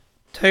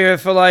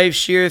Torah4life,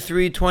 Shiur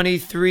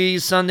 323,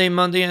 Sunday,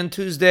 Monday, and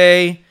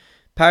Tuesday,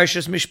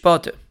 Parshas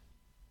Mishpatah.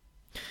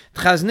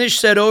 Chazon Ish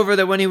said over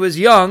that when he was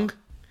young,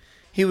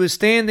 he was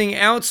standing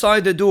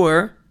outside the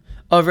door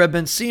of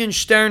Rebbe Zion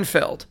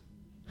Sternfeld,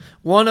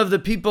 one of the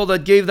people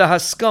that gave the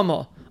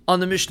Haskama on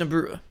the Mishnah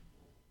Berurah.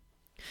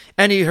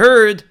 And he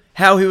heard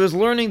how he was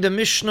learning the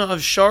Mishnah of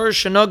Shiur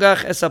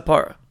Shenogach es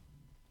Hapara,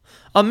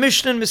 a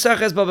Mishnah in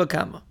Maseches Baba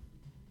Kama.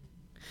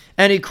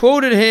 And he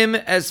quoted him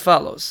as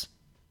follows.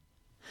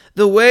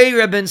 The way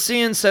Rebbe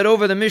Zion said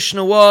over the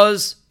Mishnah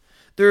was,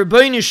 the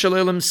Rebbeinu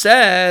Shalom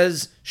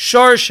says,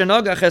 Shiur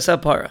Shenogach es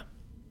Hapara.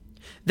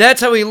 That's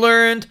how he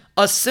learned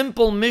a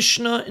simple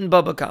Mishnah in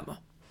Baba Kama.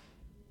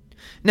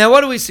 Now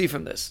what do we see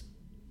from this?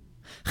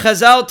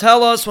 Chazal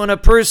tell us when a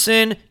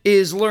person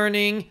is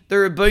learning, the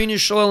Rebbeinu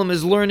Shalom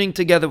is learning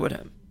together with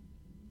him.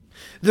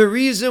 The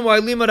reason why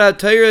Limud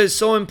HaTorah is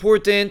so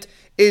important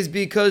is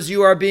because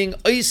you are being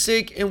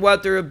Isaac in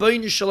what the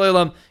Rebbeinu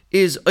Shalom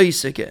is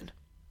Isaac in.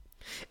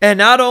 And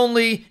not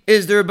only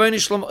is the Rebbeinu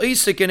Shalom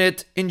Isaac in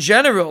it in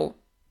general,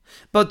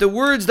 but the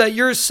words that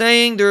you're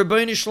saying, the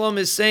Rebbeinu Shalom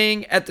is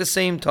saying at the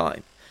same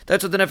time.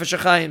 That's what the Nefesh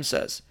HaChaim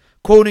says,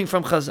 quoting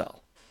from Chazal.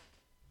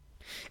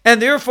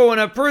 And therefore, when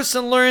a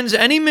person learns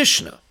any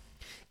Mishnah,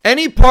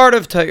 any part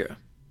of Torah,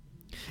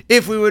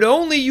 if we would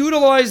only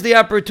utilize the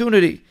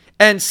opportunity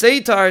and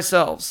say to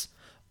ourselves,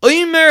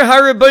 Omer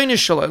HaRebbeinu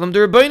Shalom, the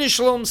Rebbeinu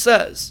Shalom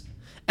says,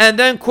 and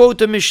then quote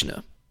the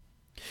Mishnah,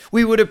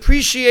 we would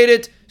appreciate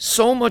it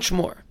so much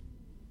more.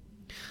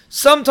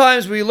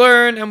 Sometimes we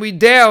learn and we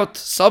doubt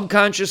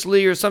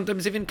subconsciously or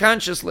sometimes even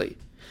consciously.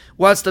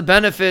 What's the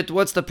benefit?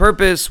 What's the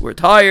purpose? We're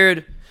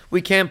tired.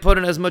 We can't put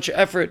in as much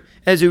effort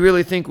as we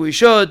really think we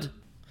should.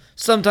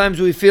 Sometimes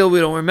we feel we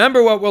don't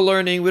remember what we're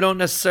learning. We don't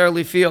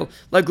necessarily feel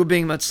like we're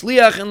being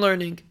matzliach in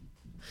learning.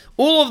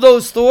 All of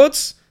those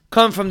thoughts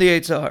come from the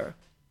Yetzer Hara.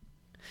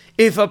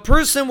 If a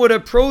person would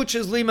approach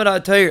his Limud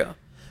HaTorah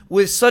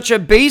with such a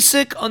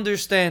basic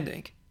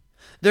understanding,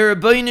 the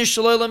Rebbeinu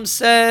Shalom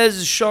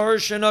says, Shiur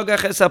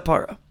Shenogach es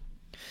Hapara.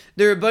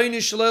 The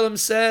Rebbeinu Shalom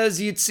says,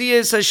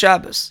 Yitzias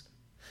HaShabbos.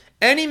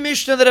 Any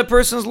Mishnah that a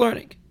person is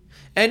learning,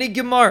 any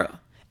Gemara,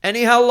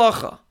 any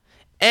Halacha,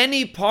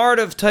 any part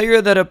of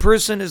Torah that a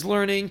person is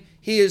learning,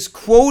 he is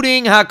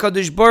quoting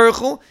HaKadosh Baruch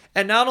Hu,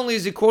 and not only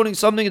is he quoting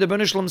something that the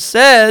Rebbeinu Shalom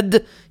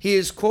said, he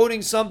is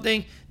quoting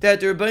something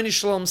that the Rebbeinu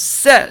Shalom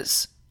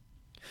says.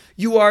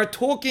 You are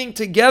talking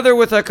together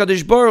with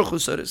HaKadosh Baruch Hu,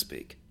 so to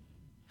speak.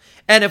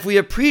 And if we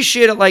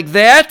appreciate it like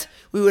that,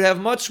 we would have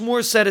much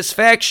more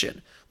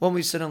satisfaction when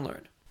we sit and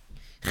learn.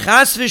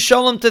 Chas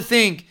v'shalom to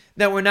think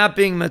that we're not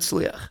being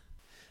metzliach.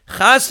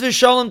 Chas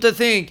v'shalom to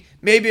think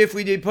maybe if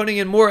we did putting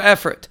in more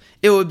effort,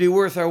 it would be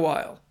worth our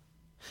while.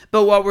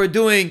 But what we're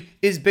doing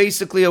is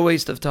basically a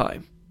waste of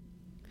time.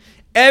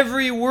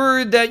 Every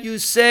word that you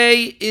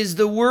say is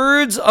the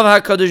words of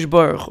HaKadosh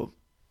Baruch Hu.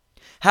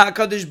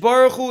 HaKadosh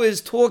Baruch Hu is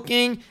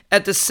talking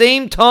at the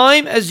same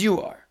time as you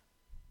are.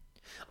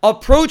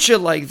 Approach it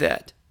like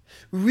that.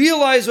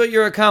 Realize what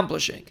you're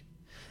accomplishing.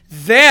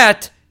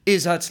 That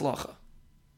is Hatzlacha.